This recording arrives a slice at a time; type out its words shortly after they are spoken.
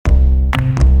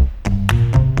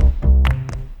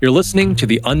You're listening to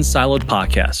the Unsiloed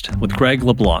Podcast with Greg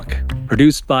LeBlanc,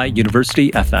 produced by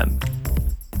University FM.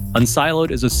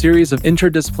 Unsiloed is a series of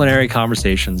interdisciplinary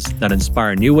conversations that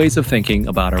inspire new ways of thinking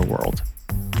about our world.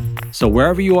 So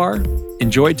wherever you are,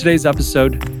 enjoy today's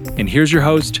episode, and here's your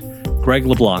host, Greg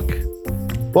LeBlanc.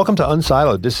 Welcome to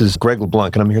Unsiloed. This is Greg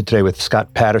LeBlanc, and I'm here today with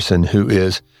Scott Patterson, who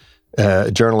is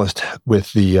a journalist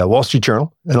with the Wall Street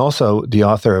Journal and also the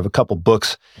author of a couple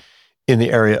books in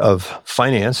the area of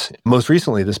finance. Most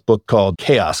recently, this book called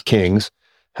Chaos Kings,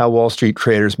 How Wall Street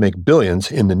Traders Make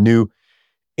Billions in the New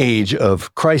Age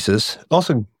of Crisis.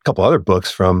 Also, a couple other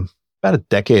books from about a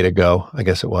decade ago, I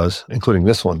guess it was, including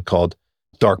this one called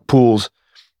Dark Pools,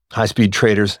 High-Speed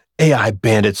Traders, AI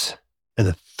Bandits, and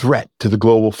the Threat to the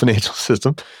Global Financial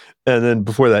System. And then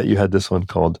before that, you had this one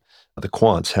called The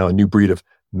Quants, How a New Breed of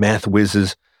Math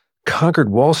Whizzes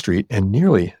Conquered Wall Street and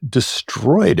Nearly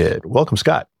Destroyed It. Welcome,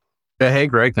 Scott. Hey,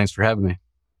 Greg. Thanks for having me.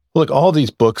 Look, all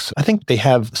these books, I think they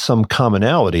have some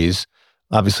commonalities.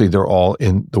 Obviously, they're all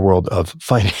in the world of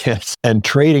finance and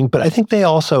trading, but I think they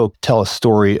also tell a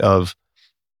story of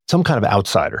some kind of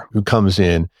outsider who comes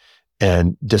in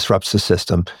and disrupts the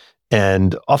system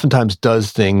and oftentimes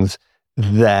does things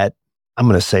that, I'm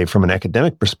going to say from an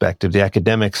academic perspective, the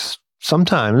academics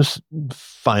sometimes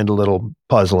find a little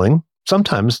puzzling.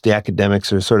 Sometimes the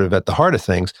academics are sort of at the heart of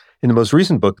things. In the most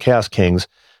recent book, Chaos Kings,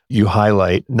 you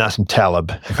highlight Nassim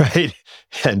Taleb, right?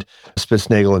 And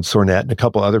Spitznagel and Sornett and a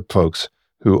couple other folks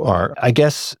who are, I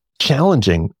guess,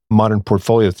 challenging modern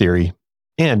portfolio theory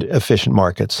and efficient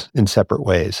markets in separate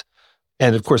ways.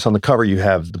 And of course, on the cover, you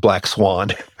have the Black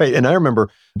Swan, right? And I remember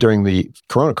during the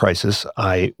Corona crisis,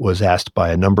 I was asked by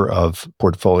a number of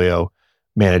portfolio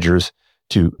managers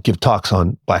to give talks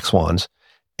on black swans.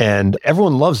 And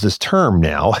everyone loves this term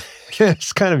now.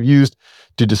 It's kind of used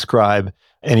to describe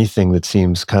anything that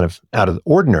seems kind of out of the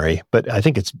ordinary, but I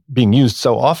think it's being used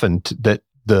so often that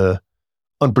the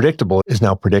unpredictable is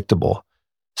now predictable.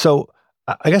 So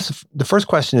I guess the first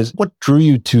question is, what drew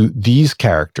you to these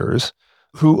characters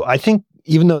who I think,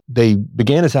 even though they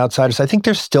began as outsiders, I think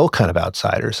they're still kind of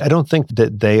outsiders. I don't think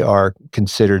that they are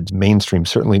considered mainstream,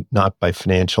 certainly not by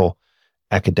financial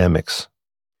academics.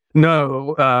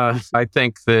 No, I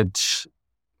think that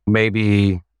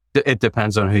maybe it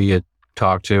depends on who you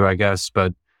talk to, I guess.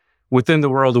 But within the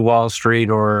world of Wall Street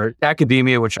or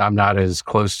academia, which I'm not as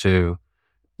close to,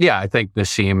 yeah, I think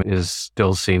Nassim is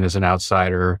still seen as an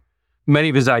outsider. Many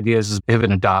of his ideas have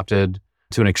been adopted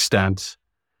to an extent,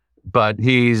 but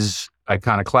he's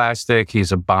iconoclastic.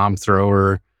 He's a bomb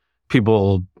thrower.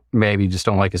 People maybe just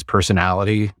don't like his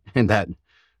personality, and that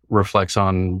reflects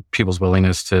on people's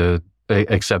willingness to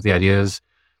accept the ideas.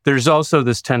 There's also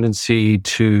this tendency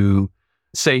to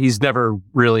say he's never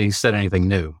really said anything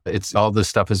new. It's all this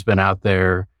stuff has been out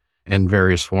there in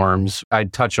various forms. I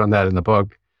touch on that in the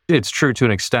book. It's true to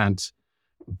an extent.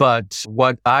 But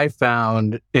what I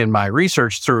found in my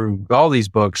research through all these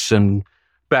books and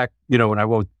back, when I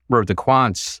wrote The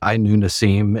Quants, I knew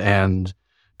Nassim and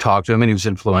talked to him, and he was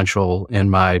influential in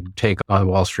my take on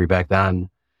Wall Street back then.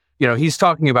 He's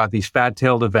talking about these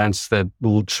fat-tailed events that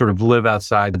will sort of live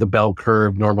outside the bell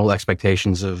curve, normal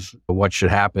expectations of what should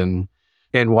happen,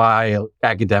 and why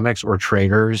academics or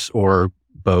traders or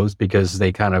both, because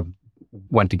they kind of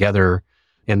went together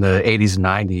in the 80s and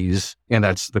 90s, and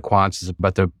that's the quants is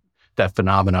about that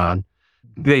phenomenon.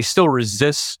 They still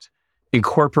resist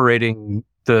incorporating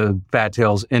the fat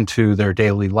tails into their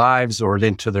daily lives or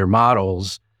into their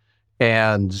models,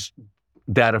 and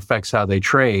that affects how they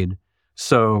trade.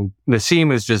 So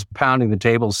Nassim is just pounding the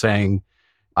table saying,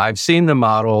 I've seen the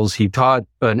models. He taught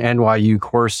an NYU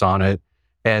course on it,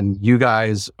 and you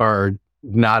guys are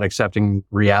not accepting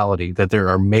reality, that there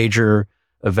are major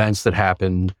events that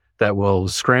happen that will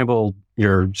scramble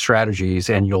your strategies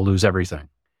and you'll lose everything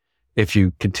if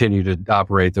you continue to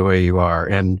operate the way you are.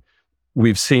 And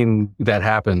we've seen that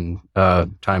happen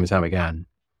time and time again.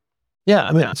 Yeah,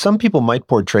 I mean, some people might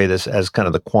portray this as kind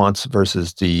of the quants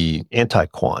versus the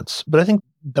anti-quants, but I think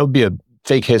that would be a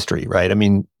fake history, right? I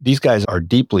mean, these guys are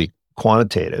deeply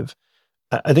quantitative.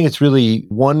 I think it's really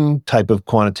one type of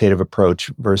quantitative approach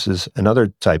versus another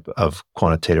type of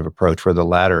quantitative approach where the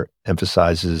latter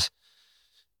emphasizes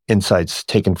insights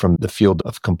taken from the field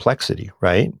of complexity,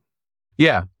 right?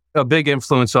 Yeah. A big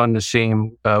influence on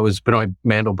Nassim was Benoit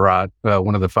Mandelbrot,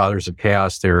 one of the fathers of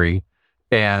chaos theory.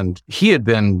 And he had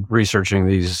been researching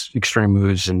these extreme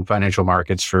moves in financial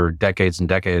markets for decades and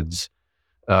decades.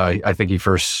 I think he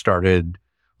first started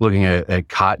looking at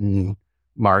cotton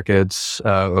markets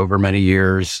over many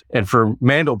years. And for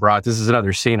Mandelbrot, this is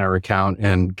another scene I recount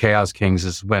in Chaos Kings,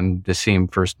 is when Nassim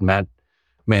first met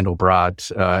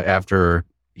Mandelbrot after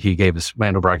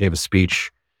Mandelbrot gave a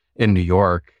speech in New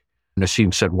York.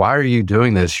 Nassim said, "Why are you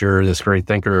doing this? You're this great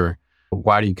thinker.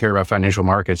 Why do you care about financial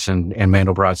markets?" And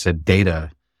Mandelbrot said,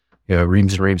 "Data,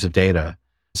 reams and reams of data."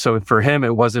 So for him,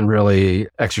 it wasn't really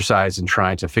exercise in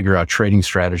trying to figure out trading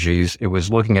strategies. It was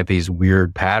looking at these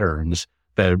weird patterns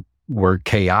that were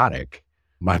chaotic.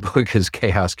 My book is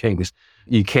Chaos Kings.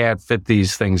 You can't fit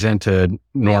these things into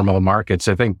normal markets.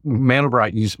 I think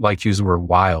Mandelbrot liked to use the word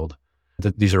wild,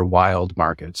 that these are wild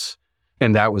markets.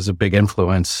 And that was a big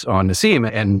influence on Nassim.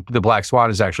 And the Black Swan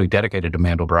is actually dedicated to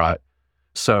Mandelbrot.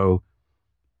 So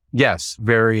yes,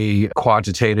 very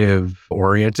quantitative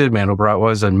oriented. Mandelbrot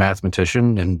was a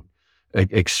mathematician and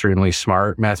extremely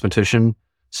smart mathematician.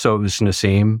 So was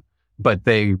Nassim, but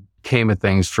they came at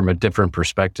things from a different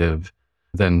perspective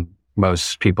than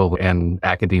most people in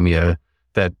academia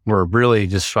that were really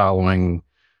just following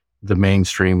the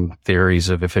mainstream theories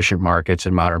of efficient markets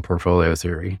and modern portfolio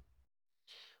theory.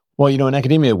 Well, in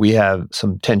academia, we have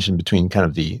some tension between kind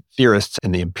of the theorists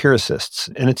and the empiricists.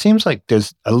 And it seems like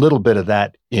there's a little bit of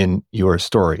that in your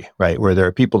story, right? Where there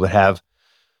are people that have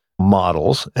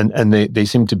models and they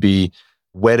seem to be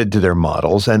wedded to their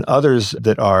models, and others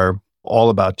that are all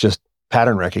about just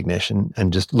pattern recognition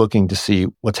and just looking to see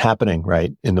what's happening,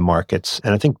 right, in the markets.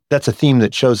 And I think that's a theme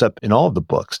that shows up in all of the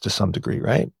books to some degree,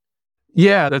 right?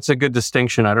 Yeah, that's a good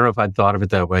distinction. I don't know if I'd thought of it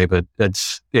that way, but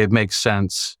it makes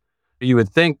sense. You would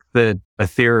think that a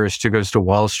theorist who goes to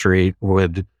Wall Street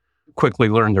would quickly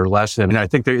learn their lesson. And I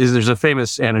think there's a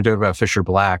famous anecdote about Fisher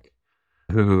Black,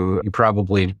 who you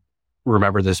probably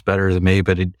remember this better than me,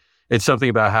 but it's something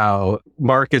about how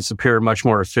markets appear much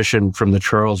more efficient from the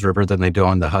Charles River than they do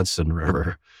on the Hudson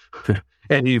River.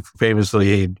 And he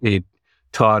famously, he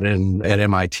taught at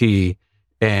MIT,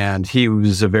 and he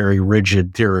was a very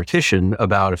rigid theoretician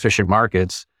about efficient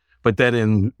markets. But then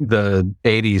in the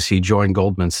 80s, he joined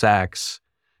Goldman Sachs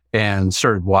and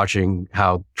started watching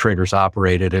how traders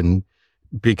operated and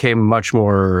became much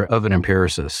more of an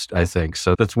empiricist, I think.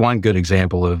 So that's one good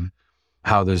example of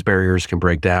how those barriers can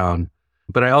break down.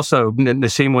 But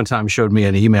Nassim one time showed me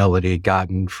an email that he had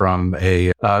gotten from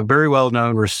a very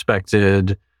well-known,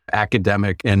 respected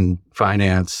academic in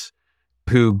finance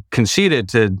who conceded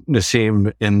to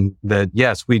Nassim in that,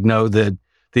 yes, we know that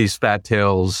these fat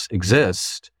tails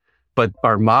exist, but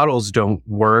our models don't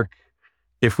work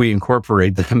if we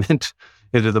incorporate them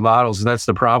into the models. And that's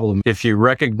the problem. If you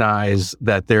recognize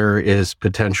that there is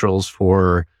potentials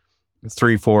for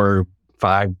 3, 4,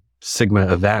 5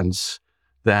 sigma events,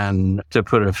 then to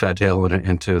put a fat tail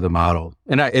into the model.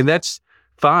 And that's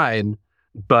fine,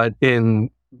 but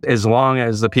as long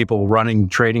as the people running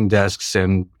trading desks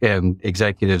and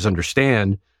executives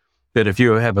understand that if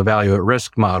you have a value at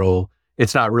risk model,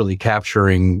 it's not really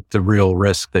capturing the real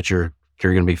risk that you're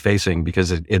going to be facing,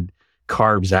 because it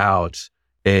carves out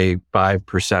a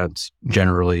 5%,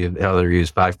 generally, how they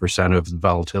use 5% of the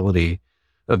volatility,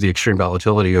 of the extreme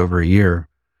volatility over a year.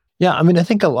 Yeah, I mean, I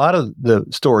think a lot of the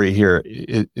story here,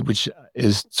 which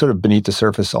is sort of beneath the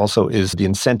surface also, is the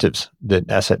incentives that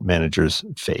asset managers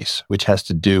face, which has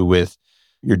to do with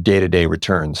your day-to-day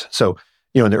returns. So,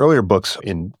 in the earlier books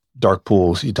in Dark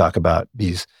Pools, you talk about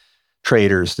these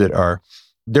traders they're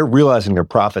realizing their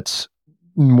profits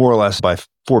more or less by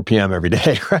 4 p.m. every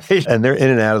day, right? And they're in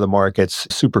and out of the markets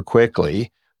super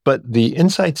quickly. But the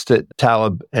insights that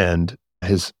Taleb and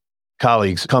his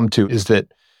colleagues come to is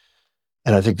that,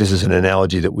 and I think this is an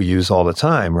analogy that we use all the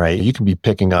time, right? You can be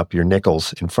picking up your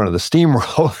nickels in front of the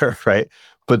steamroller, right?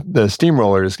 But the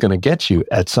steamroller is going to get you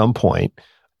at some point.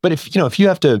 But if you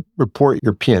have to report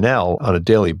your P&L on a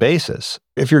daily basis,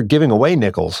 if you're giving away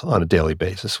nickels on a daily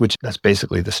basis, which that's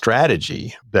basically the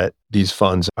strategy that these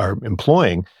funds are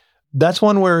employing, that's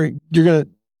one where you're going to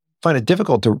find it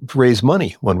difficult to raise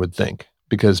money, one would think,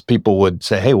 because people would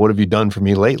say, hey, what have you done for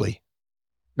me lately?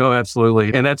 Oh,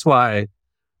 absolutely. And that's why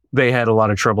they had a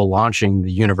lot of trouble launching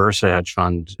the Universa hedge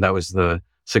fund. That was the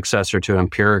successor to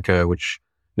Empirica, which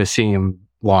Nassim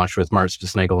launched with Mark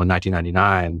Spitznagel in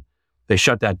 1999. They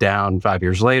shut that down 5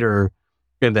 years later,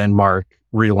 and then Mark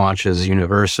relaunches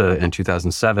Universa in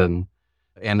 2007.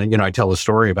 And, I tell a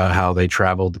story about how they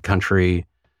traveled the country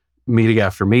meeting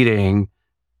after meeting,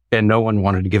 and no one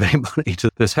wanted to give any money to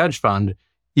this hedge fund.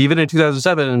 Even in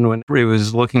 2007, when it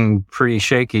was looking pretty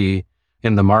shaky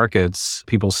in the markets,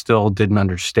 people still didn't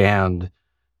understand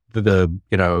the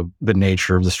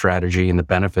nature of the strategy and the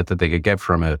benefit that they could get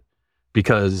from it.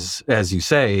 Because, as you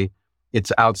say,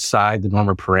 it's outside the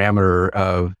normal parameter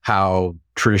of how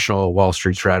traditional Wall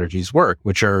Street strategies work,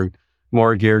 which are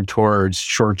more geared towards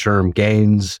short-term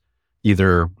gains,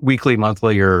 either weekly,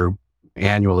 monthly, or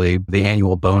annually. The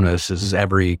annual bonus is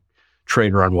every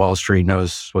trader on Wall Street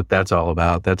knows what that's all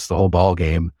about. That's the whole ball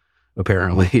game.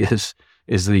 apparently,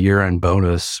 is the year-end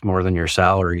bonus more than your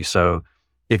salary. So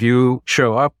if you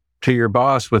show up to your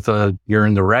boss with you're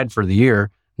in the red for the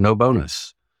year, no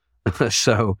bonus.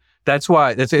 So that's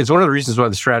why it's one of the reasons why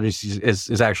the strategy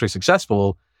is actually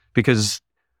successful, because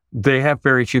they have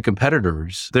very few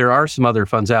competitors. There are some other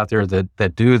funds out there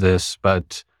that do this,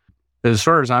 but as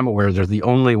far as I'm aware, they're the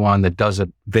only one that does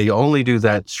it. They only do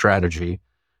that strategy,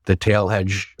 the tail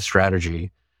hedge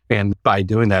strategy. And by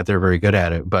doing that, they're very good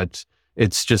at it. But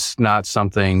it's just not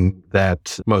something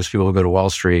that most people who go to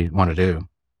Wall Street want to do.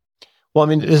 Well, I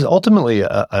mean, it is ultimately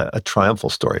a triumphal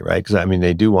story, right? Because, I mean,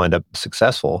 they do wind up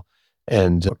successful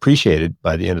and appreciated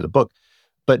by the end of the book.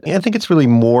 But I think it's really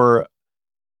more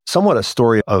somewhat a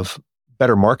story of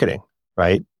better marketing,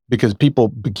 right? Because people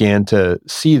began to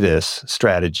see this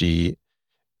strategy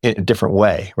in a different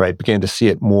way, right? Began to see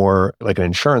it more like an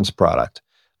insurance product.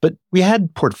 But we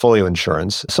had portfolio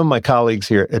insurance. Some of my colleagues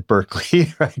here at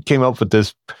Berkeley right, came up with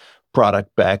this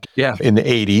product back in the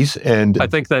 80s. And I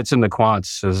think that's in the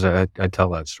quants as I tell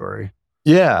that story.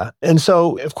 Yeah. And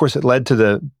so, of course, it led to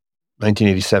the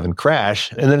 1987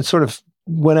 crash, and then it sort of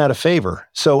went out of favor.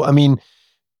 So, I mean,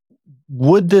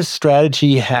 would this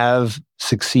strategy have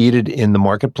succeeded in the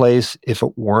marketplace if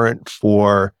it weren't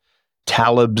for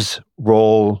Taleb's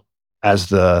role as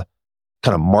the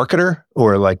kind of marketer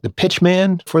or like the pitch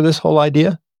man for this whole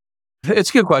idea? It's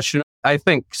a good question. I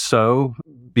think so,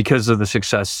 because of the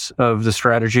success of the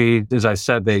strategy. As I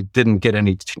said, they didn't get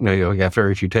any, got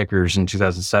very few takers in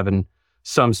 2007.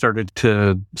 Some started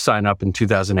to sign up in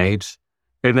 2008.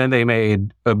 And then they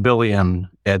made $1 billion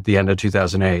at the end of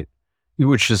 2008,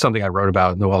 which is something I wrote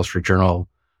about in the Wall Street Journal.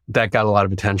 That got a lot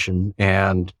of attention,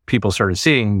 and people started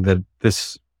seeing that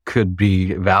this could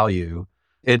be value.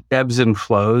 It ebbs and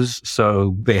flows.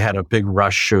 So they had a big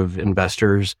rush of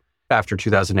investors after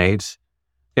 2008.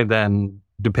 And then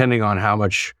depending on how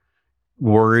much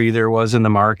worry there was in the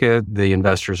market, the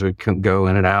investors would go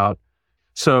in and out.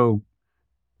 So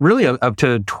really up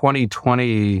to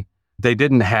 2020, they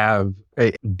didn't have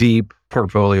a deep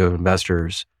portfolio of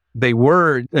investors. They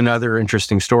were another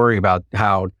interesting story about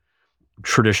how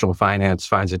traditional finance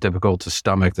finds it difficult to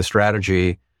stomach the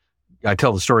strategy. I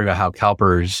tell the story about how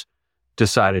CalPERS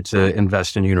decided to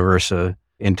invest in Universa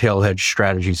in tail hedge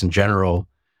strategies in general.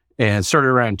 And it started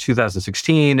around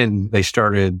 2016, and they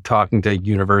started talking to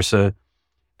Universa.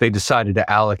 They decided to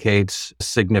allocate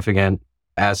significant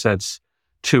assets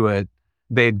to it.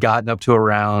 They'd gotten up to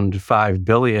around $5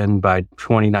 billion by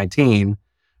 2019,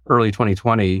 early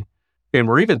 2020. And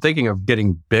we're even thinking of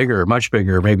getting bigger, much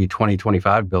bigger, maybe 20,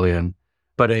 25 billion.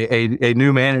 But a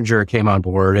new manager came on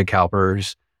board at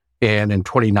CalPERS, and in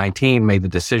 2019 made the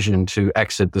decision to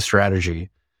exit the strategy.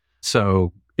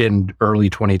 So in early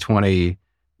 2020,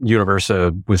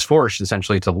 Universa was forced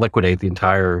essentially to liquidate the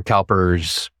entire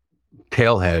CalPERS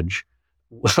tail hedge,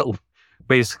 well,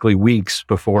 basically weeks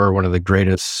before one of the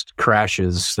greatest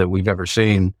crashes that we've ever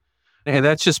seen. And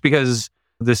that's just because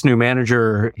this new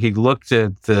manager, he looked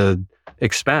at the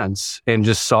expense and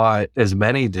just saw it, as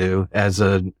many do, as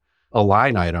a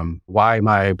line item. Why am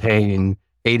I paying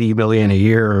 $80 million a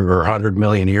year or $100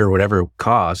 million a year, whatever it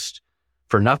cost,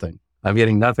 for nothing? I'm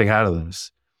getting nothing out of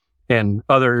this. And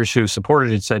others who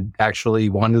supported it said, actually,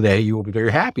 one day you will be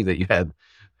very happy that you had,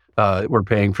 we're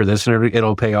paying for this, and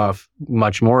it'll pay off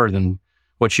much more than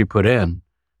what you put in.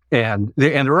 And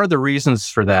there are other reasons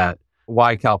for that,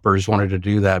 why CalPERS wanted to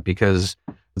do that, because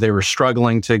they were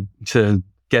struggling to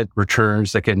get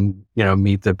returns that can,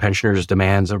 meet the pensioners'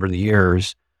 demands over the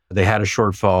years. They had a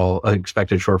shortfall, an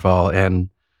expected shortfall, and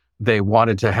they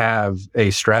wanted to have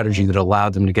a strategy that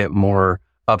allowed them to get more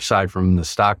upside from the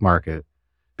stock market.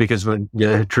 Because when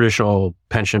the traditional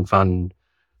pension fund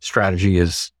strategy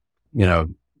is, the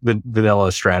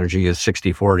vanilla strategy is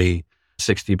 60-40,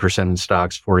 60% in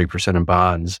stocks, 40% in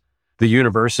bonds. The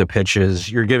Universa pitch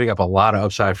is you're giving up a lot of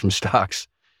upside from stocks.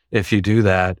 If you do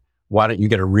that, why don't you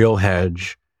get a real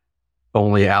hedge,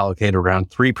 only allocate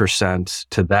around 3%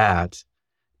 to that,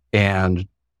 and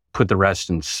put the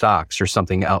rest in stocks or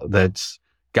something else that's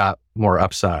got more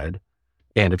upside.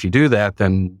 And if you do that,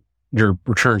 then your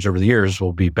returns over the years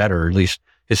will be better. At least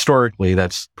historically,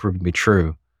 that's proven to be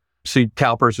true. So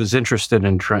CalPERS was interested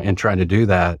in trying to do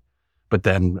that, but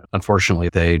then unfortunately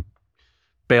they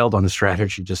bailed on the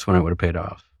strategy just when it would have paid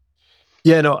off.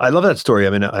 Yeah, no, I love that story. I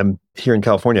mean, I'm here in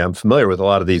California. I'm familiar with a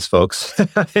lot of these folks.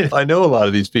 I know a lot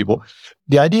of these people.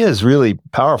 The idea is really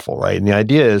powerful, right? And the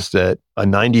idea is that a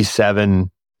 97%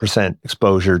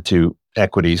 exposure to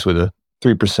equities with a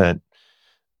 3%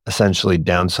 essentially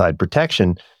downside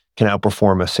protection can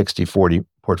outperform a 60-40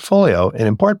 portfolio. And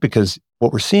in part because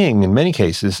what we're seeing in many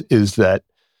cases is that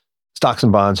stocks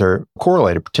and bonds are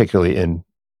correlated, particularly in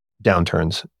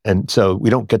downturns. And so we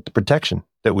don't get the protection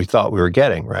that we thought we were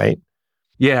getting, right?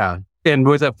 Yeah. And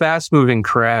with a fast moving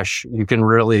crash, you can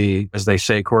really, as they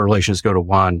say, correlations go to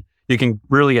one. You can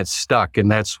really get stuck.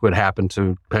 And that's what happened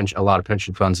to a lot of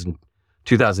pension funds in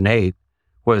 2008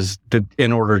 was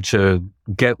in order to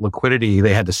get liquidity,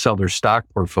 they had to sell their stock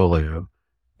portfolio.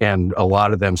 And a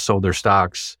lot of them sold their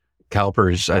stocks.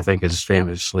 CalPERS, I think, is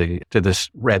famously to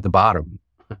this at the bottom.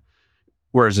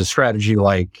 Whereas a strategy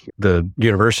like the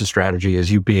Universa strategy is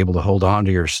you'd be able to hold on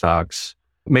to your stocks,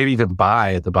 maybe even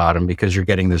buy at the bottom because you're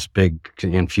getting this big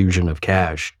infusion of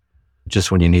cash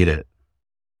just when you need it.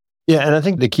 Yeah, and I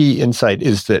think the key insight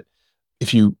is that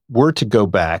if you were to go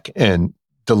back and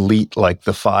delete like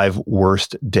the 5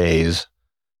 worst days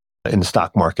in the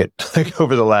stock market like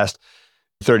over the last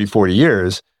 30, 40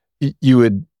 years, you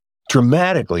would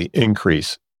dramatically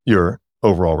increase your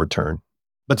overall return.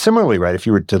 But similarly, right, if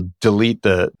you were to delete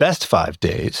the best 5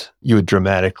 days, you would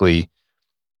dramatically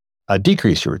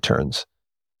decrease your returns.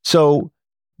 So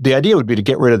the idea would be to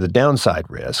get rid of the downside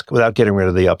risk without getting rid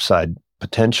of the upside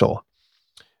potential.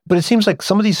 But it seems like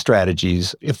some of these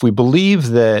strategies, if we believe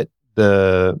that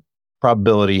the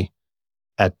probability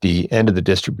at the end of the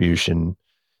distribution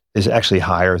is actually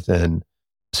higher than,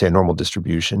 say, a normal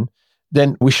distribution,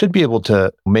 then we should be able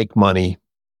to make money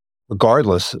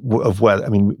regardless of whether, I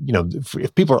mean,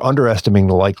 if people are underestimating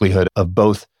the likelihood of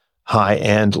both high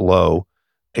and low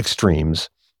extremes,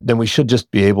 then we should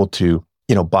just be able to,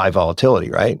 buy volatility,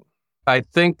 right? I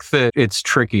think that it's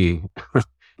tricky.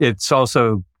 It's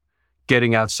also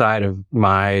getting outside of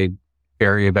my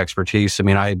area of expertise. I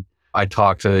mean, I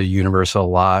talk to Universa a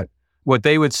lot. What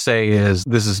they would say is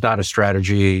this is not a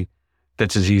strategy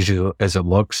that's as easy as it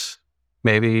looks,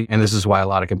 maybe. And this is why a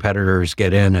lot of competitors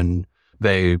get in and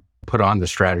they put on the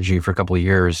strategy for a couple of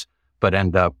years, but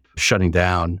end up shutting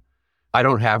down. I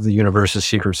don't have the Universa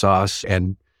secret sauce.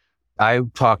 And I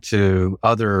talked to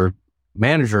other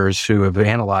managers who have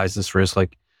analyzed this risk,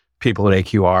 like people at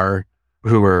AQR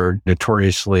who are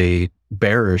notoriously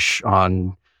bearish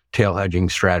on tail hedging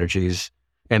strategies.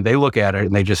 And they look at it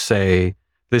and they just say,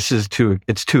 it's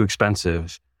too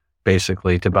expensive,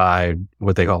 basically, to buy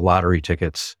what they call lottery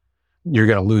tickets. You're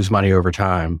going to lose money over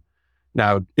time.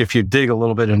 Now, if you dig a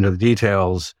little bit into the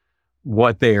details,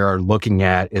 what they are looking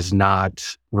at is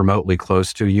not remotely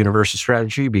close to a Universa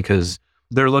strategy because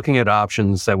they're looking at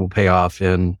options that will pay off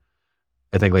in,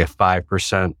 I think, like a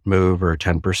 5% move or a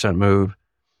 10% move,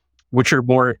 which are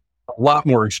a lot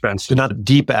more expensive. They're not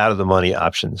deep out of the money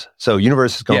options. So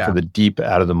Universa is going for the deep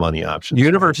out of the money options.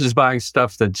 Universa is buying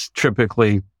stuff that's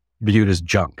typically viewed as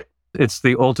junk. It's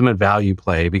the ultimate value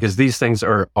play because these things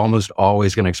are almost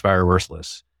always going to expire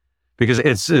worthless because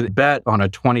it's a bet on a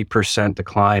 20%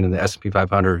 decline in the S&P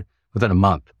 500 within a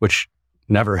month, which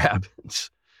never happens.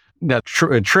 Now,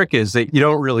 a trick is that you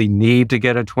don't really need to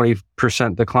get a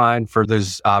 20% decline for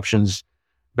those options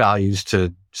values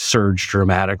to surge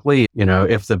dramatically.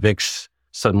 If the VIX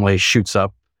suddenly shoots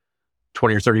up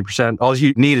 20 or 30%, all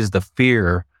you need is the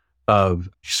fear of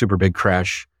super big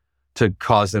crash to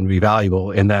cause them to be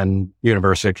valuable. And then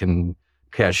Universa can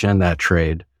cash in that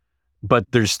trade.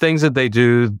 But there's things that they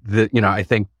do that, I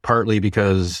think partly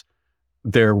because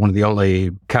they're one of the only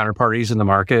counterparties in the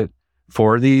market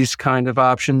for these kind of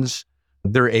options,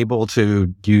 they're able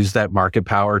to use that market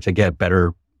power to get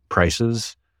better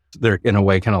prices. They're in a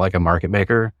way kind of like a market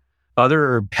maker.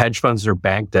 Other hedge funds or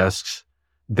bank desks,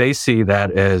 they see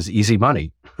that as easy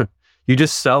money. You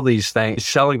just sell these things.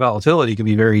 Selling volatility can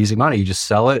be very easy money. You just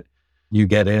sell it. You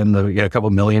get in a couple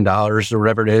 $1 million or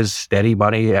whatever it is, steady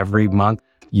money every month.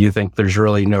 You think there's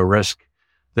really no risk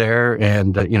there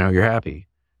and, you're happy.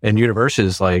 And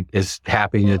Universa is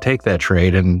happy to take that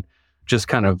trade and just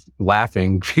kind of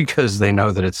laughing because they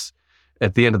know that it's,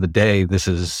 at the end of the day, this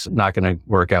is not going to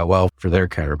work out well for their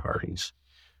counterparties.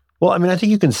 Well, I mean, I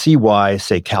think you can see why,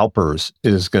 say, CalPERS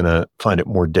is going to find it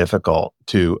more difficult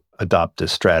to adopt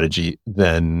this strategy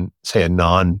than, say, a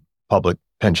non-public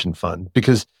pension fund,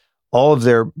 because all of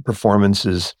their performance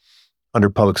is under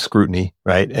public scrutiny,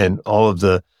 right? And all of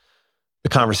the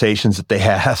conversations that they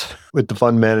have with the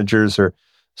fund managers are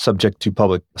subject to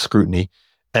public scrutiny.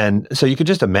 And so you could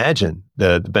just imagine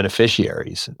the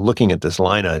beneficiaries looking at this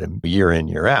line item year in,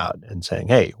 year out and saying,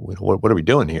 hey, what are we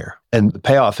doing here? And the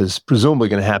payoff is presumably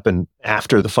going to happen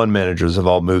after the fund managers have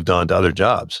all moved on to other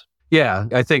jobs. Yeah,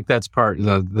 I think that's part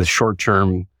of the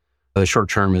short-term. The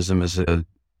short-termism is a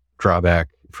drawback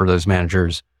for those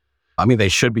managers. I mean, they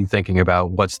should be thinking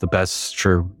about what's the best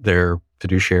for their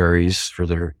fiduciaries, for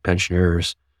their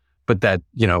pensioners. But that,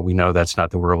 we know that's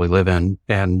not the world we live in.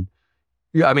 And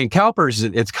Yeah, I mean,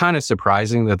 CalPERS, it's kind of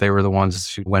surprising that they were the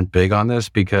ones who went big on this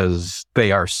because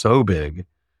they are so big.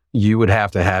 You would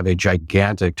have to have a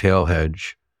gigantic tail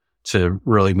hedge to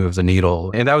really move the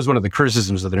needle. And that was one of the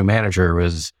criticisms of the new manager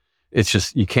was it's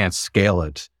just, you can't scale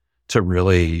it to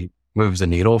really move the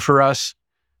needle for us.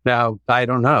 Now, I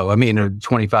don't know. I mean, a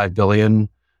 25 billion,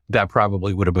 that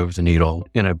probably would have moved the needle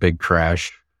in a big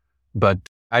crash. But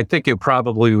I think it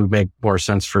probably would make more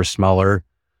sense for a smaller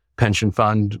pension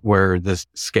fund where the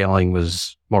scaling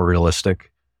was more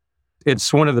realistic.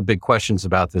 It's one of the big questions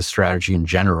about this strategy in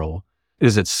general.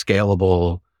 Is it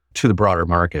scalable to the broader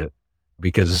market?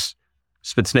 Because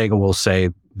Spitznagel will say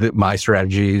that my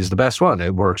strategy is the best one.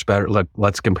 It works better.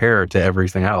 Let's compare it to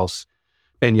everything else.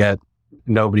 And yet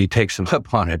nobody takes him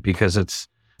up on it because it's,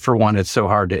 for one, it's so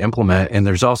hard to implement. And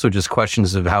there's also just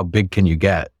questions of how big can you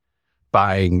get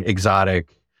buying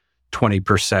exotic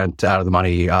 20% out of the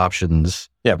money options.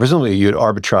 Yeah, presumably you'd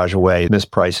arbitrage away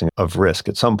mispricing of risk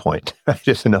at some point.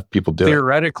 Just enough people do it.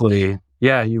 Theoretically,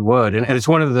 yeah, you would. And it's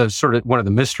one of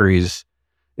the mysteries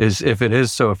is if it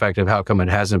is so effective, how come it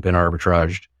hasn't been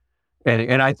arbitraged?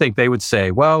 And I think they would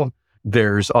say, well,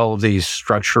 there's all of these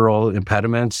structural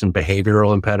impediments and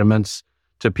behavioral impediments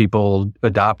to people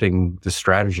adopting the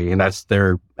strategy. And that's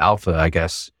their alpha, I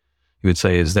guess you would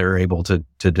say, is they're able to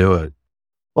do it.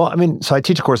 Well, I mean, so I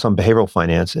teach a course on behavioral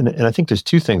finance, and I think there's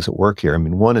two things at work here. I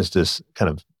mean, one is this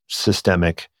kind of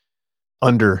systemic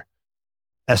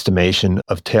underestimation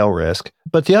of tail risk,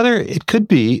 but the other, it could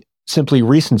be simply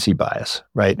recency bias,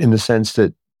 right? In the sense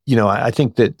that, I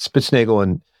think that Spitznagel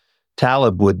and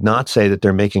Taleb would not say that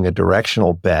they're making a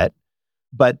directional bet,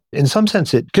 but in some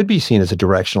sense, it could be seen as a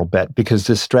directional bet because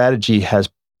this strategy has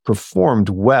performed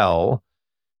well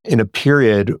in a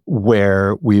period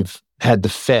where we've had the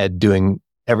Fed doing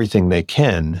everything they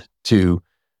can to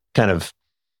kind of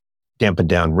dampen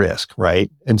down risk,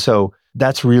 right? And so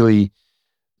that's really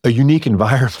a unique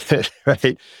environment,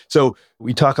 right? So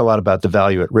we talk a lot about the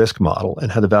value at risk model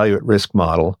and how the value at risk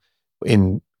model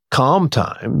in calm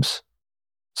times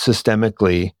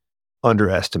systemically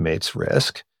underestimates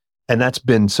risk. And that's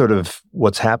been sort of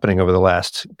what's happening over the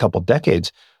last couple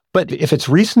decades. But if it's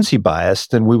recency bias,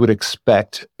 then we would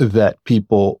expect that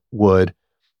people would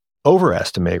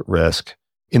overestimate risk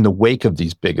in the wake of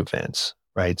these big events,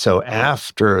 right? So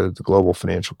after the global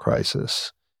financial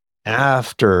crisis,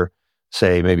 after,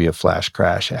 say, maybe a flash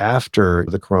crash, after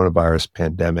the coronavirus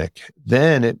pandemic,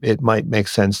 then it might make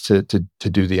sense to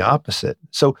do the opposite.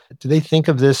 So do they think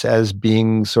of this as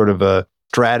being sort of a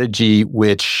strategy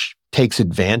which takes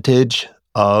advantage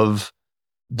of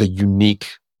the unique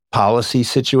policy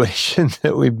situation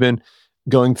that we've been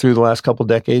going through the last couple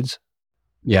decades?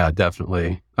 Yeah,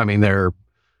 definitely. I mean, they're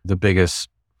the biggest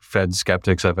Fed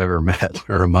skeptics I've ever met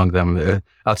are among them,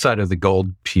 outside of the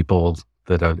gold people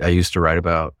that I used to write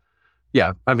about.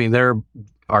 Yeah, I mean, their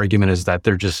argument is that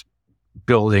they're just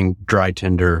building dry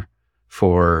tinder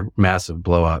for massive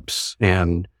blowups.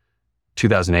 And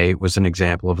 2008 was an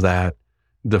example of that.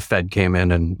 The Fed came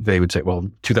in and they would say, well,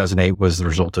 2008 was the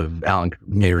result of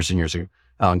years and years ago,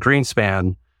 Alan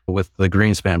Greenspan, with the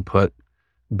Greenspan put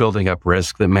building up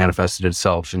risk that manifested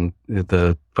itself in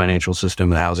the financial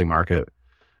system, the housing market.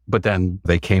 But then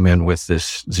they came in with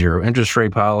this zero interest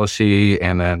rate policy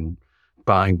and then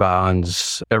buying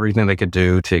bonds, everything they could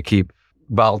do to keep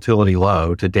volatility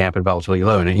low, to dampen volatility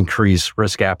low and increase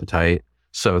risk appetite.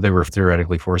 So they were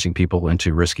theoretically forcing people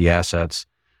into risky assets.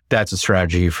 That's a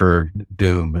strategy for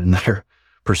doom. And their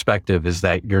perspective is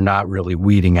that you're not really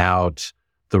weeding out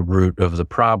the root of the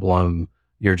problem.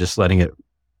 You're just letting it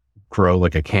grow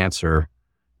like a cancer.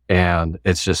 And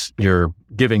it's just, you're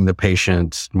giving the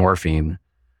patient morphine,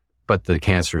 but the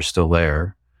cancer is still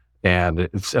there. And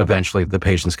it's eventually the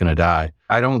patient's going to die.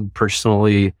 I don't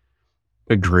personally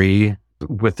agree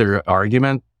with their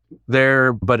argument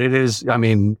there, but it is, I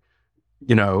mean,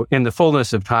 in the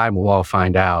fullness of time, we'll all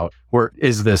find out, or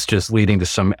is this just leading to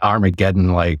some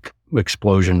Armageddon-like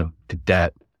explosion of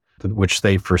debt, which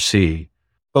they foresee?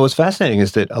 But what's fascinating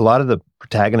is that a lot of the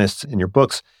protagonists in your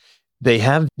books, they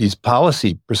have these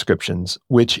policy prescriptions,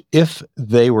 which if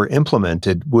they were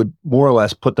implemented would more or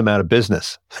less put them out of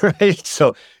business, right?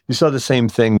 So you saw the same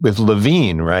thing with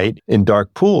Levine, right? In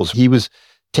Dark Pools, he was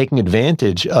taking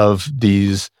advantage of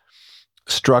these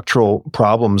structural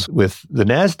problems with the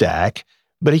NASDAQ,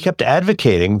 but he kept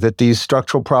advocating that these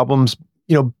structural problems,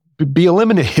 be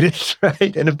eliminated,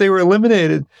 right? And if they were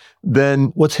eliminated,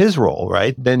 then what's his role,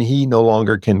 right? Then he no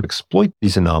longer can exploit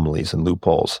these anomalies and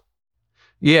loopholes.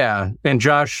 Yeah. And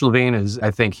Josh Levine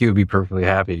I think he would be perfectly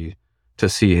happy to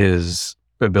see his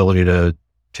ability to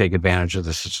take advantage of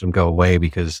the system go away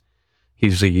because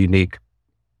he's a unique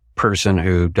person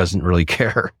who doesn't really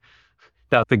care.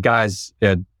 Now, the guys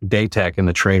at Daytech and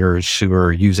the traders who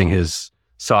are using his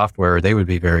software, they would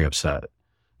be very upset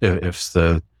if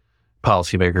the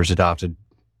policymakers adopted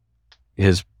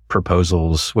his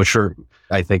proposals, which are,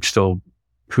 I think, still,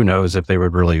 who knows if they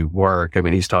would really work. I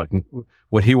mean, he's talking,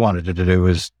 what he wanted to do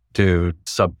is do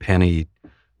sub-penny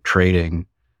trading,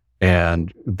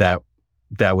 and that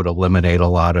would eliminate a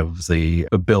lot of the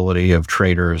ability of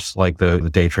traders like the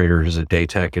day traders at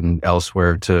Daytech and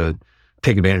elsewhere to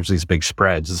take advantage of these big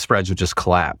spreads. The spreads would just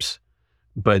collapse.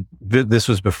 But this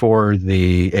was before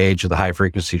the age of the high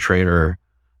frequency trader,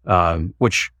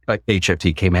 which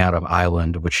HFT came out of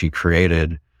Island, which he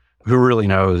created. Who really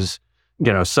knows,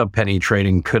 sub-penny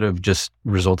trading could have just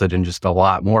resulted in just a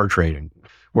lot more trading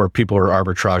where people are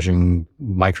arbitraging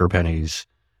micro pennies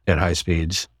at high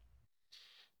speeds.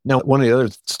 Now, one of the other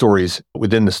stories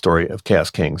within the story of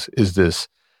Chaos Kings is this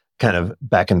kind of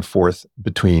back and forth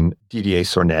between Didier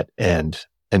Sornet and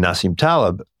Nassim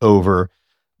Taleb over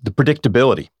the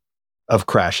predictability of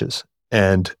crashes.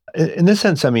 And in this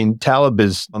sense, I mean, Taleb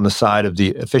is on the side of the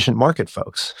efficient market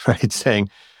folks, right? Saying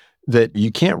that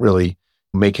you can't really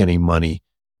make any money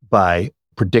by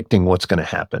predicting what's going to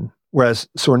happen. Whereas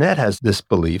Sornet has this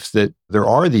belief that there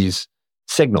are these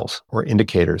signals or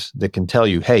indicators that can tell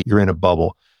you, hey, you're in a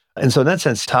bubble. And so in that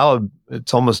sense, Taleb,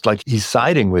 it's almost like he's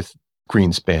siding with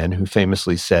Greenspan, who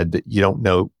famously said that you don't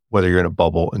know whether you're in a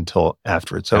bubble until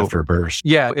after it's over. After burst.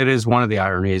 Yeah, it is one of the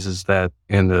ironies is that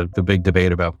in the big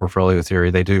debate about portfolio theory,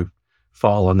 they do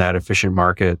fall on that efficient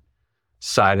market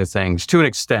side of things to an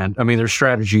extent. I mean, their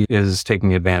strategy is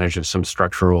taking advantage of some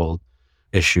structural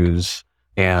issues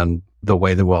and the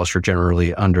way that Wall Street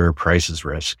generally underprices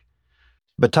risk.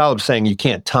 But Taleb's saying you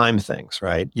can't time things,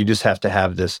 right? You just have to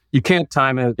have this. You can't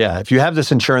time it. Yeah. If you have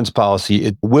this insurance policy,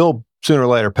 it will sooner or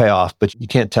later pay off, but you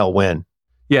can't tell when.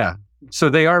 Yeah. So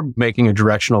they are making a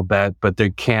directional bet, but they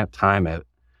can't time it,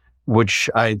 which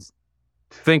I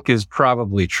think is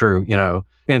probably true,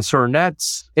 And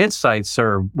Sornet's insights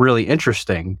are really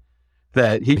interesting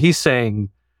that he's saying,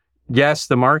 yes,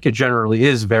 the market generally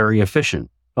is very efficient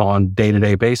on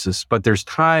day-to-day basis, but there's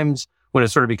times when it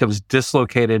sort of becomes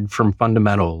dislocated from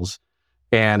fundamentals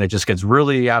and it just gets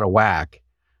really out of whack.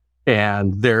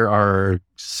 And there are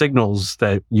signals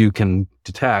that you can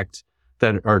detect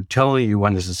that are telling you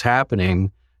when this is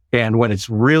happening. And when it's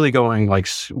really going like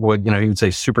what, you would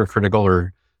say super critical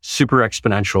or super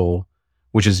exponential,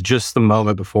 which is just the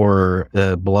moment before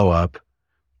the blow up.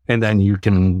 And then you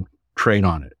can trade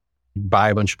on it, buy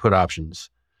a bunch of put options.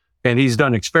 And he's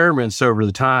done experiments over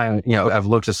the time. I've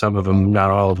looked at some of them,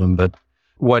 not all of them, but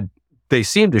what they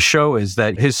seem to show is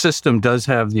that his system does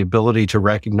have the ability to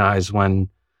recognize when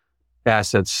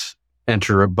assets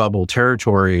enter a bubble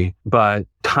territory, but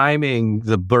timing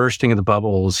the bursting of the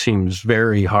bubble seems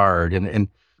very hard. And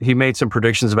he made some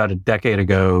predictions about a decade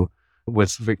ago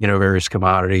with, various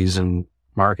commodities and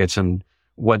markets. And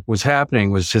what was happening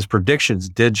was his predictions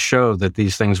did show that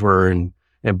these things were in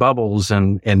bubbles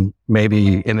and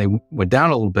they went down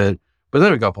a little bit, but then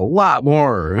it would go up a lot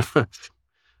more,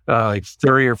 like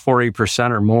 30 or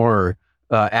 40% or more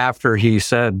after he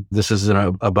said this is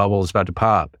a bubble is about to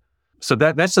pop. So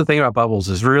that's the thing about bubbles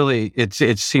is really, it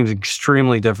seems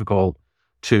extremely difficult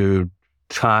to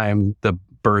time the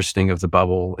bursting of the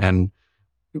bubble. And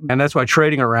that's why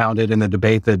trading around it in the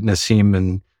debate that Nassim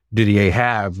and Didier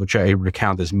have, which I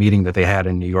recount this meeting that they had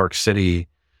in New York City,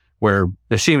 where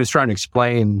Nassim is trying to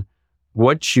explain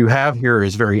what you have here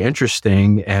is very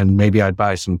interesting, and maybe I'd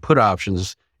buy some put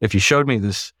options if you showed me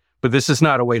this, but this is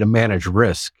not a way to manage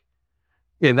risk.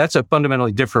 And that's a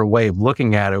fundamentally different way of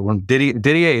looking at it. When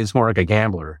Didier is more like a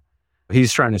gambler.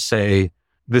 He's trying to say,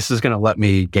 this is going to let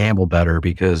me gamble better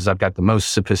because I've got the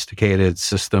most sophisticated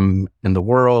system in the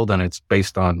world and it's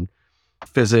based on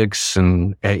physics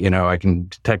and, I can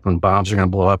detect when bombs are going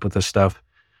to blow up with this stuff.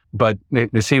 But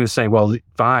Nassim is saying, well,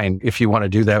 fine, if you want to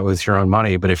do that with your own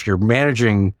money, but if you're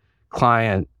managing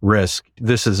client risk,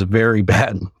 this is a very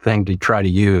bad thing to try to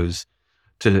use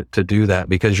to do that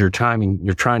because you're trying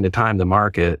to time the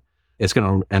market. It's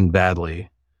going to end badly.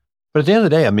 But at the end of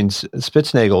the day, I mean,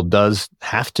 Spitznagel does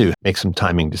have to make some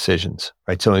timing decisions,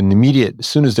 right? So in the immediate, as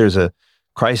soon as there's a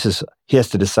crisis, he has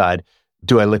to decide,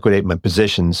 do I liquidate my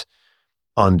positions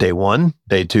on day 1,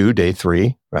 day 2, day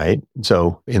 3, right?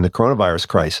 So in the coronavirus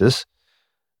crisis,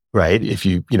 right, if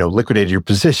you liquidated your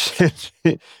position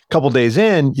a couple days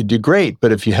in, you do great.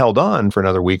 But if you held on for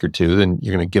another week or two, then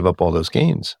you're going to give up all those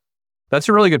gains. That's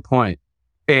a really good point.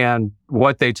 And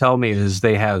what they tell me is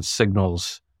they have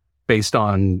signals based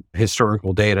on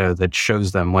historical data that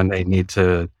shows them when they need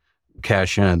to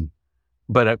cash in.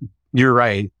 But you're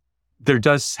right. there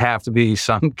does have to be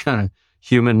some kind of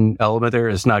human element there.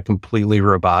 It's not completely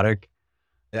robotic.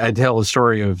 I tell a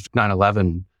story of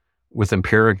 9/11 with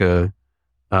Empirica,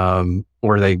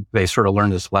 where they sort of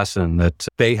learned this lesson that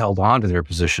they held on to their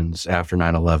positions after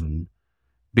 9/11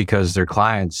 because their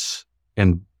clients,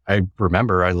 and I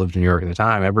remember I lived in New York at the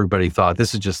time, everybody thought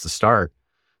this is just the start.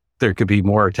 There could be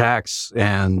more attacks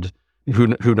and who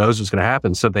knows what's going to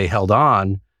happen. So they held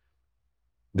on.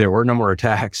 There were no more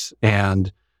attacks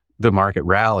and the market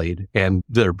rallied, and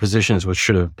their positions, which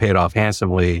should have paid off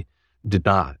handsomely, did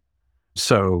not.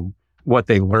 So what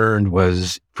they learned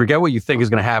was forget what you think is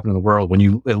going to happen in the world when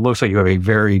it looks like you have a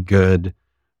very good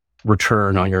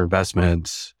return on your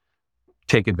investments.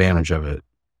 Take advantage of it.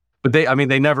 But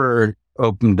they never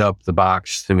opened up the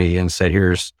box to me and said,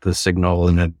 here's the signal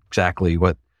and exactly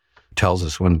what tells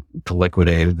us when to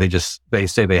liquidate. They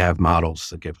say they have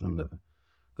models that give them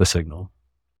the signal.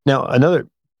 Now, another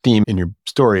theme in your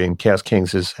story in Chaos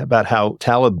Kings is about how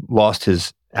Taleb lost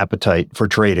his appetite for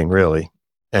trading, really,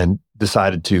 and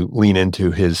decided to lean into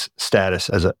his status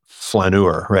as a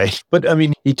flaneur, right? But I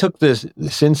mean, he took this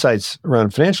insights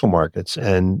around financial markets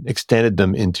and extended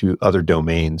them into other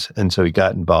domains. And so he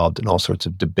got involved in all sorts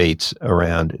of debates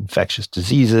around infectious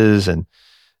diseases and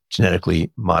genetically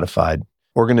modified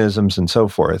organisms and so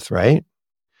forth, right?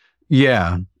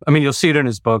 Yeah. I mean, you'll see it in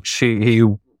his books. He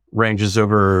ranges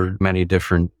over many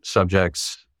different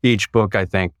subjects. Each book, I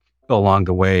think, along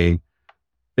the way,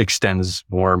 extends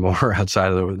more and more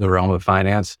outside of the realm of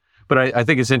finance. But I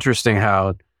think it's interesting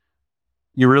how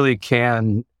you really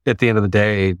can, at the end of the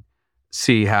day,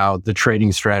 see how the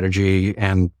trading strategy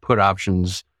and put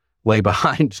options lay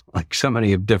behind like so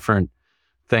many of different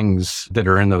things that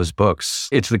are in those books.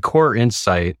 It's the core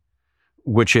insight,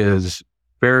 which is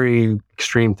very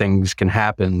extreme things can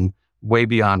happen way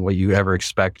beyond what you ever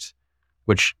expect,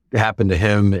 which happened to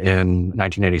him in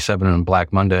 1987 on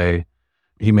Black Monday.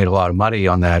 He made a lot of money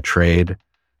on that trade.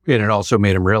 And it also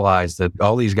made him realize that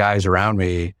all these guys around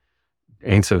me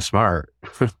ain't so smart.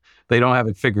 They don't have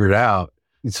it figured out.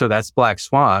 So that's Black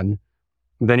Swan.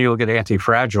 Then you look at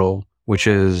Anti-Fragile, which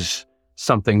is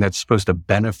something that's supposed to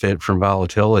benefit from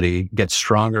volatility, get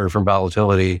stronger from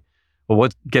volatility. Well,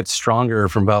 what gets stronger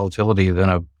from volatility than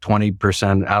a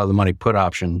 20% out of the money put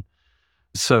option?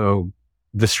 So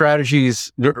the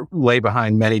strategies lay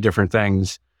behind many different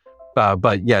things.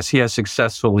 But yes, he has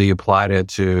successfully applied it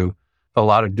to a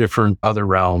lot of different other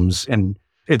realms. And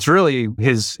it's really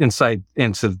his insight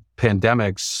into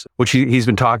pandemics, which he's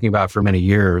been talking about for many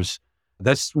years.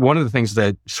 That's one of the things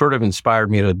that sort of inspired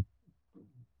me to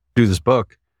do this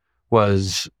book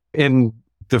was in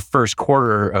the first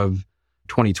quarter of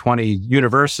 2020,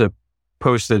 Universa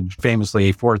posted famously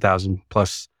a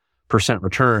 4,000+%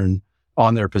 return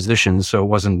on their positions. So it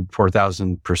wasn't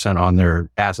 4,000% on their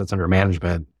assets under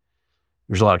management.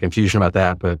 There's a lot of confusion about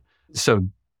that. But so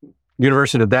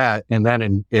Universa did that. And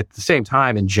then at the same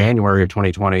time, in January of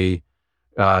 2020,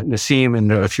 Nassim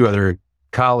and a few other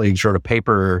colleagues wrote a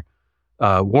paper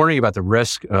warning about the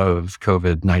risk of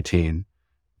COVID-19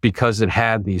 because it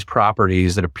had these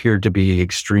properties that appeared to be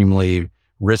extremely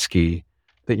risky,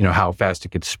 that, how fast it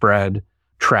could spread.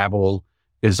 Travel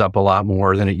is up a lot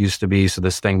more than it used to be. So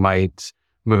this thing might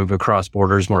move across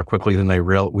borders more quickly than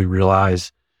we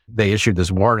realize. They issued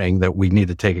this warning that we need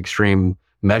to take extreme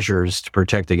measures to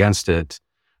protect against it.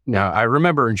 Now, I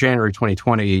remember in January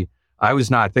 2020, I was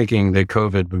not thinking that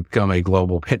COVID would become a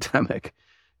global pandemic.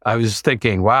 I was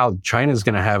thinking, wow, China's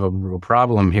going to have a real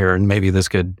problem here, and maybe this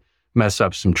could mess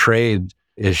up some trade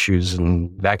issues,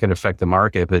 and that could affect the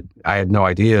market. But I had no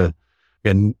idea,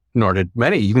 and nor did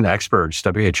many, even experts.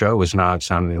 WHO was not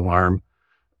sounding the alarm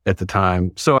at the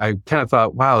time. So I kind of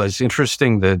thought, wow, it's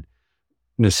interesting that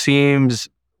Nassim's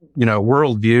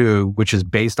worldview, which is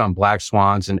based on black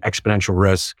swans and exponential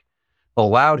risk,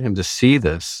 allowed him to see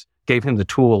this, gave him the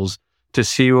tools to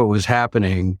see what was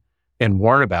happening and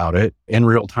warn about it in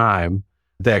real time.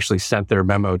 They actually sent their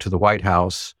memo to the White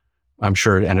House. I'm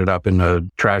sure it ended up in a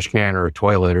trash can or a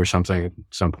toilet or something at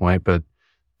some point. But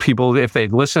people, if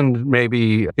they'd listened,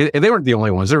 maybe they weren't the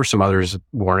only ones. There were some others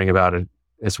warning about it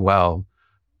as well,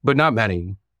 but not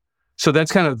many. So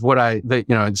that's kind of what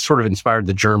it sort of inspired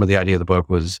the germ of the idea of the book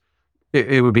was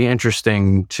it would be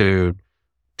interesting to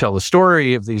tell the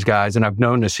story of these guys. And I've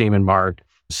known Nassim and Mark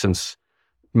since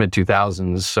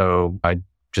mid-2000s. So I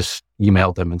just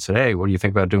emailed them and said, hey, what do you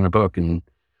think about doing a book? And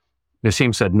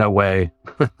Nassim said, no way.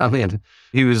 I mean,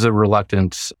 he was a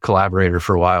reluctant collaborator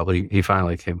for a while, but he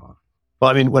finally came on.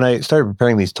 Well, I mean, when I started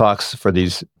preparing these talks for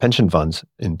these pension funds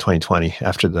in 2020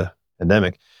 after the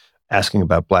pandemic, asking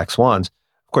about black swans,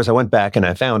 of course, I went back and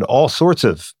I found all sorts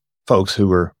of folks who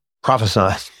were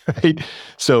prophesying, right?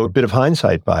 So a bit of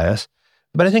hindsight bias.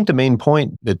 But I think the main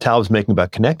point that Tal's making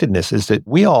about connectedness is that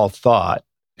we all thought,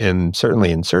 and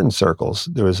certainly in certain circles,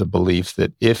 there was a belief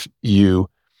that if you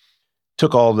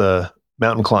took all the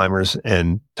mountain climbers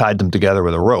and tied them together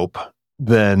with a rope,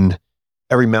 then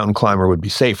every mountain climber would be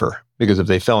safer, because if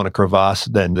they fell in a crevasse,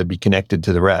 then they'd be connected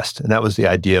to the rest. And that was the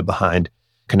idea behind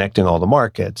connecting all the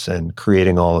markets and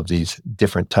creating all of these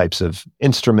different types of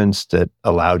instruments that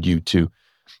allowed you to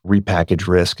repackage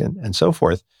risk and so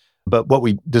forth. But what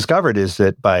we discovered is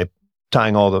that by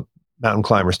tying all the mountain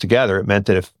climbers together, it meant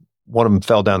that if one of them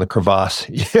fell down the crevasse,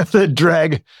 you have to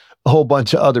drag a whole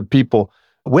bunch of other people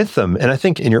with them. And I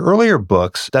think in your earlier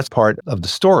books, that's part of the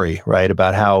story, right?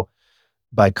 About how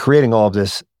by creating all of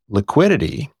this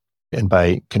liquidity and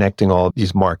by connecting all of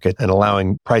these markets and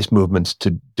allowing price movements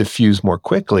to diffuse more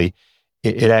quickly,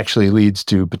 it actually leads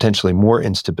to potentially more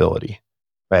instability,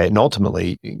 right? And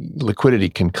ultimately, liquidity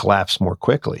can collapse more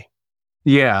quickly.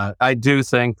 Yeah, I do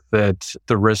think that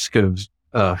the risk of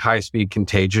high-speed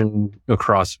contagion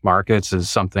across markets is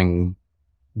something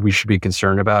we should be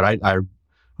concerned about. I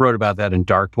wrote about that in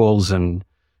Dark Pools, and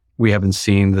we haven't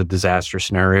seen the disaster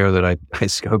scenario that I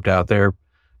scoped out there.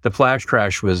 The flash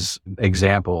crash was an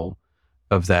example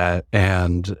of that,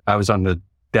 and I was on the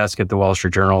desk at the Wall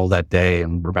Street Journal that day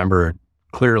and remember it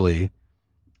clearly.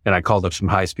 And I called up some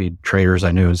high-speed traders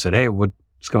I knew and said, "Hey, what's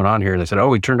going on here?" And they said, "Oh,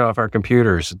 we turned off our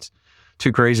computers. It's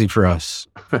too crazy for us."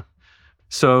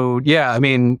 So, yeah, I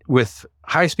mean, with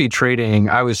high-speed trading,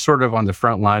 I was sort of on the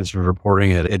front lines of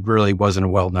reporting it. It really wasn't a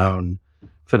well-known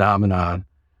phenomenon.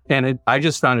 And I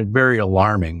just found it very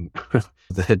alarming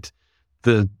that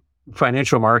the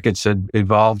financial markets had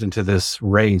evolved into this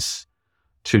race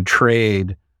to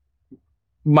trade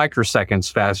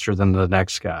microseconds faster than the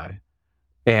next guy.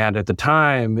 And at the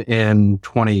time in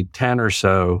 2010 or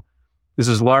so, this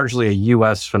is largely a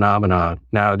U.S. phenomenon.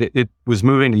 Now, it was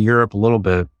moving to Europe a little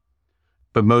bit,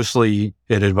 but mostly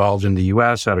it evolved in the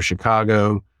U.S., out of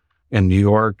Chicago and New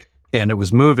York. And it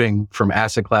was moving from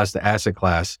asset class to asset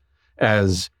class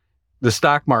as the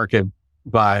stock market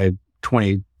by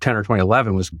 2010 or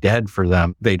 2011 was dead for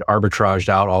them. They'd arbitraged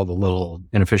out all the little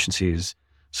inefficiencies.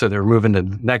 So they were moving to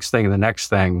the next thing and the next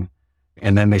thing.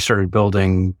 And then they started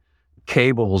building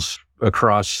cables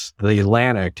across the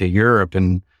Atlantic to Europe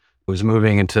and was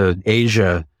moving into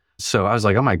Asia. So I was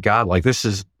like, oh my God, like this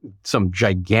is some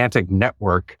gigantic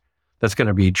network that's going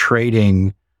to be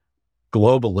trading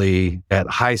globally at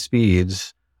high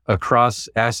speeds across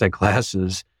asset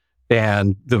classes.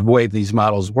 And the way these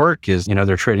models work is,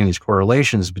 they're trading these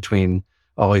correlations between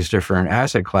all these different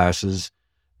asset classes.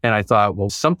 And I thought, well,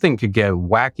 something could get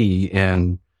wacky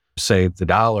in, say, the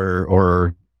dollar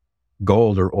or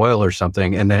gold or oil or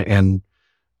something. And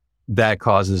that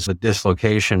causes a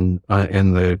dislocation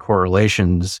in the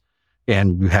correlations,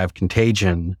 and you have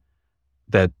contagion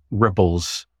that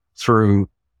ripples through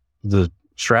the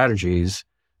strategies.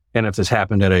 And if this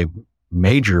happened at a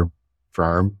major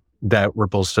firm, that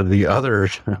ripples to the other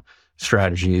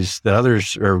strategies that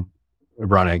others are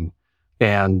running.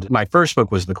 And my first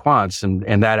book was The Quants,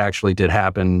 and that actually did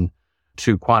happen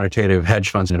to quantitative hedge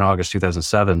funds in August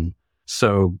 2007.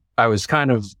 So I was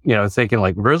kind of, thinking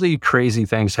like really crazy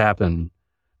things happen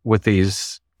with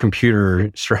these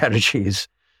computer strategies.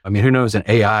 I mean, who knows, an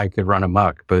AI could run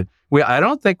amok, but I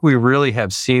don't think we really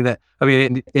have seen that. I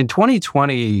mean, in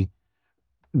 2020,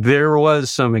 there was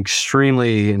some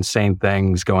extremely insane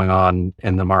things going on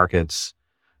in the markets.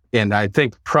 And I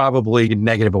think probably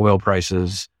negative oil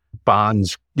prices,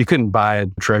 bonds, you couldn't buy a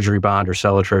treasury bond or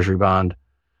sell a treasury bond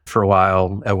for a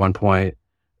while at one point.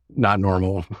 Not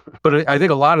normal. But I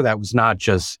think a lot of that was not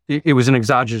just, it was an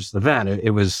exogenous event.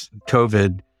 It was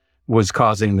COVID was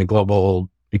causing the global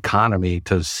economy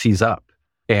to seize up.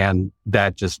 And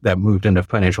that moved into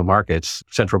financial markets.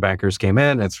 Central bankers came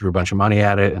in and threw a bunch of money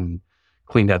at it and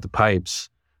cleaned out the pipes.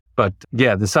 But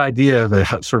yeah, this idea of a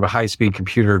sort of a high-speed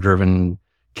computer-driven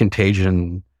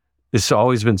contagion, it's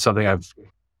always been something I've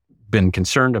been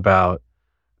concerned about,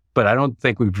 but I don't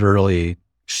think we've really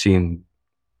seen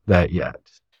that yet.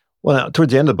 Well, now,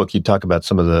 towards the end of the book, you talk about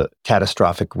some of the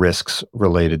catastrophic risks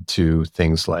related to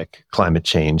things like climate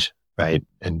change, right?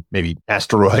 And maybe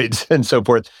asteroids and so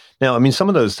forth. Now, I mean, some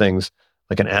of those things,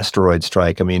 like an asteroid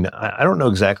strike, I mean, I don't know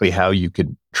exactly how you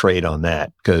could trade on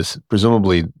that, because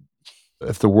presumably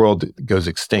if the world goes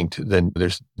extinct, then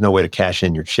there's no way to cash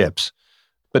in your chips.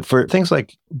 But for things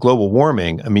like global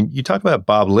warming, I mean, you talk about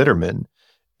Bob Litterman,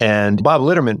 and Bob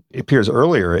Litterman appears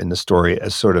earlier in the story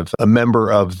as sort of a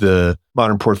member of the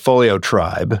modern portfolio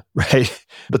tribe, right?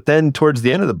 But then towards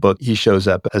the end of the book, he shows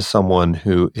up as someone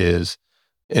who is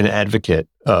an advocate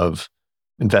of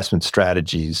investment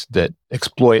strategies that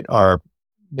exploit our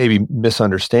maybe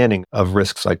misunderstanding of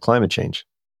risks like climate change.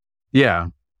 Yeah.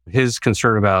 His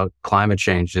concern about climate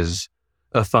change is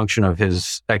a function of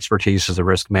his expertise as a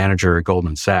risk manager at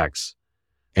Goldman Sachs.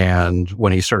 And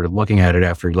when he started looking at it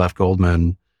after he left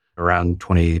Goldman around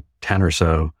 2010 or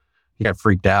so, he got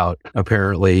freaked out,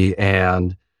 apparently,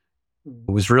 and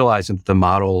was realizing that the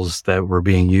models that were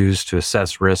being used to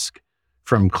assess risk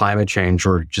from climate change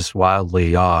were just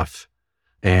wildly off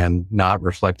and not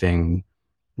reflecting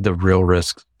the real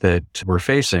risks that we're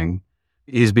facing.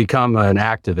 He's become an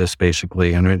activist,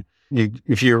 basically. I mean,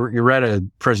 if you read a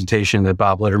presentation that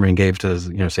Bob Litterman gave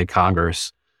to, say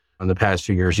Congress in the past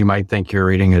few years, you might think you're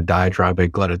reading a diatribe by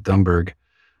Greta Thunberg.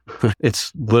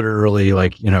 It's literally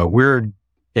like, we're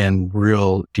in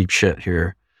real deep shit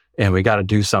here, and we got to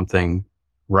do something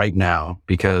right now,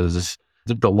 because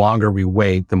the longer we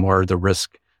wait, the more the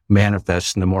risk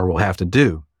manifests and the more we'll have to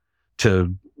do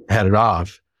to head it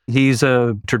off. He's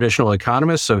a traditional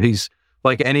economist, so he's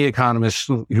like any economist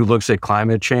who looks at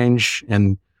climate change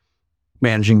and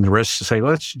managing the risks to say,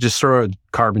 let's just throw a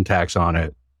carbon tax on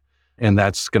it, and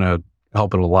that's going to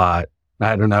help it a lot.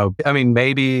 I don't know. I mean,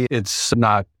 maybe it's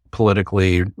not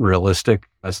politically realistic.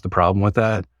 That's the problem with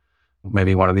that.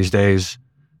 Maybe one of these days.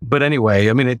 But anyway,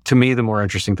 I mean, to me, the more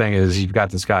interesting thing is you've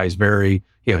got this guy who's very,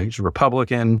 he's a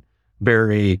Republican,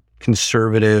 very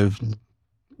conservative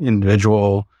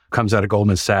individual, comes out of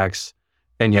Goldman Sachs.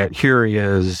 And yet here he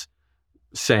is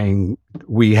saying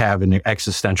we have an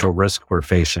existential risk we're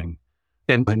facing.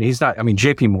 And he's not, I mean,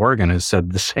 JP Morgan has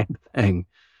said the same thing.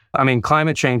 I mean,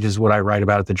 climate change is what I write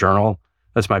about at the Journal.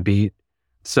 That's my beat.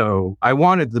 So I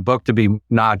wanted the book to be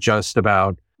not just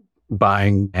about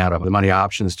buying out of the money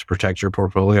options to protect your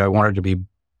portfolio. I wanted to be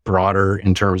broader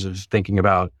in terms of thinking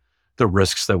about the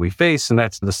risks that we face. And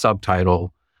that's the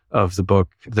subtitle of the book,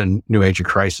 The New Age of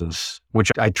Crisis,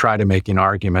 which I try to make an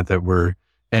argument that we're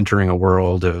entering a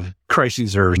world of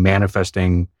crises are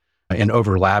manifesting and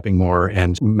overlapping more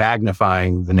and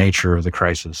magnifying the nature of the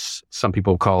crisis. Some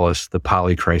people call us the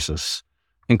polycrisis.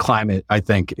 And climate, I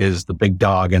think, is the big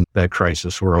dog in that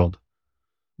crisis world.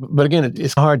 But again,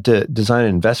 it's hard to design an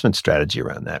investment strategy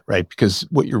around that, right? Because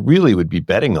what you really would be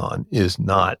betting on is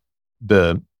not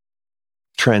the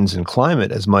trends in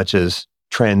climate as much as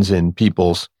trends in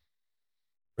people's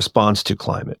response to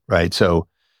climate, right? So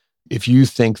if you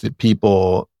think that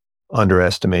people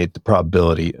underestimate the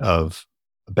probability of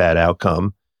a bad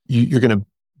outcome, you're going to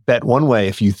bet one way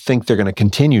if you think they're going to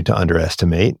continue to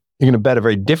underestimate. You're going to bet a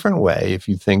very different way if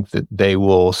you think that they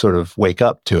will sort of wake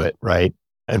up to it, right?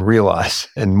 And realize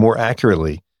and more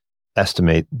accurately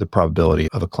estimate the probability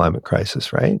of a climate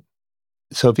crisis, right?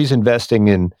 So if he's investing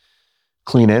in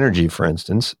clean energy, for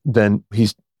instance, then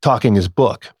he's talking his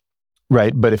book,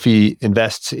 right? But if he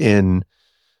invests in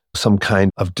some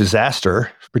kind of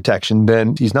disaster protection,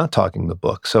 then he's not talking the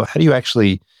book. So how do you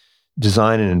actually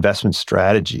design an investment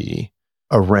strategy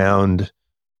around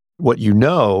what you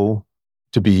know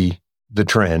to be the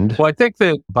trend? Well, I think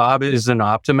that Bob is an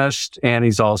optimist, and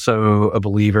he's also a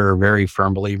believer, very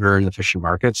firm believer in the fishing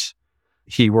markets.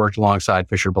 He worked alongside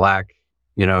Fisher Black,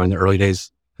 in the early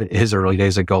days, his early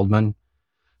days at Goldman.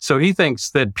 So he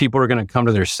thinks that people are going to come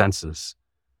to their senses,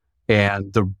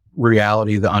 and the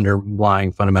reality, the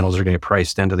underlying fundamentals are going to get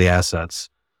priced into the assets.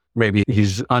 Maybe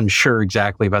he's unsure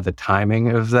exactly about the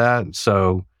timing of that.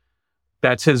 So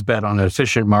that's his bet on an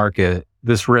efficient market.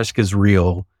 This risk is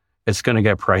real. It's going to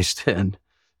get priced in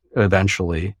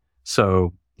eventually.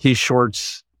 So he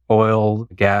shorts oil,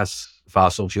 gas,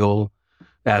 fossil fuel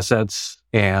assets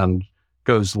and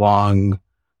goes long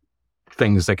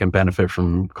things that can benefit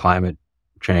from climate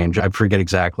change. I forget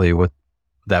exactly what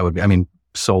that would be. I mean,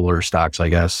 solar stocks, I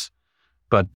guess.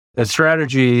 But that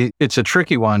strategy, it's a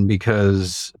tricky one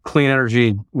because clean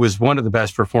energy was one of the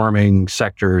best performing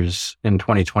sectors in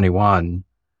 2021,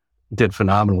 did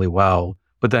phenomenally well.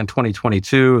 But then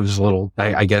 2022 was a little,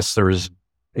 I guess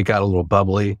it got a little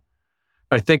bubbly.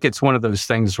 I think it's one of those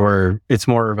things where it's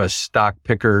more of a stock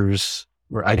pickers,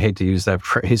 or I'd hate to use that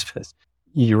phrase, but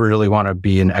you really want to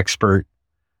be an expert.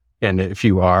 And if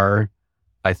you are,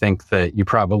 I think that you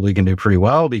probably can do pretty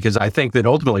well, because I think that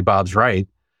ultimately Bob's right.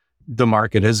 The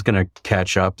market is going to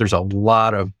catch up. There's a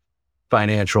lot of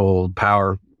financial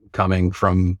power coming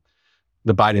from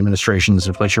the Biden administration's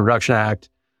Inflation Reduction Act,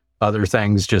 other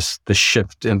things, just the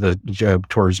shift in the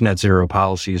towards net zero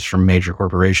policies from major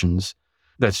corporations.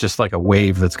 That's just like a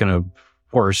wave that's going to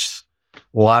force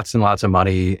lots and lots of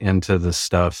money into this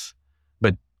stuff.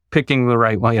 But picking the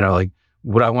right one, like,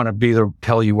 would I want to be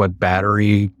tell you what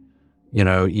battery,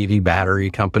 EV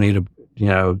battery company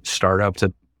to, start up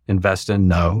to invest in?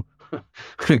 No,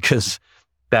 because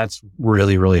that's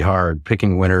really, really hard.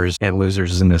 Picking winners and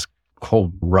losers in this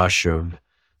whole rush of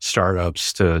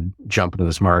startups to jump into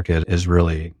this market is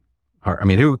really hard. I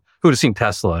mean, who would have seen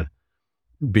Tesla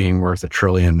being worth $1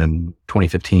 trillion in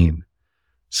 2015?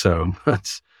 So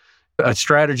a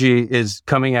strategy is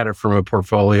coming at it from a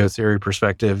portfolio theory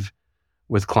perspective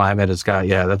with climate. It's got,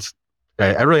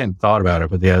 I really hadn't thought about it,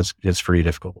 but it's pretty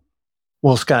difficult.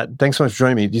 Well, Scott, thanks so much for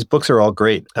joining me. These books are all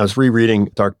great. I was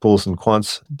rereading Dark Pools and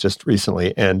Quants just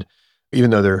recently, and even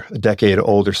though they're a decade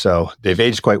old or so, they've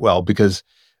aged quite well because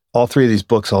all three of these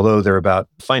books, although they're about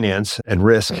finance and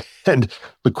risk and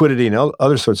liquidity and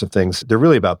other sorts of things, they're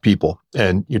really about people.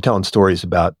 And you're telling stories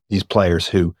about these players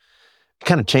who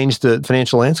kind of changed the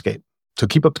financial landscape. So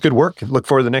keep up the good work. Look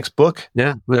forward to the next book.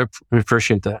 Yeah, we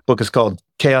appreciate that. Book is called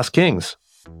Chaos Kings,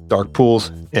 Dark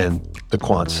Pools, and the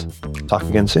Quants. Talk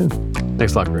again soon.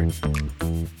 Thanks a lot, Greg.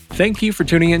 Thank you for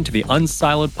tuning in to the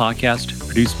Unsiloed podcast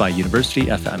produced by University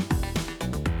FM.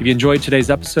 If you enjoyed today's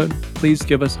episode, please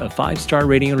give us a 5-star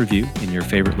rating and review in your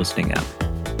favorite listening app.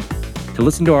 To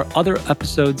listen to our other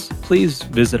episodes, please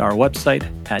visit our website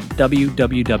at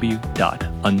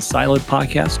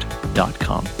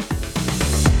www.unsiloedpodcast.com.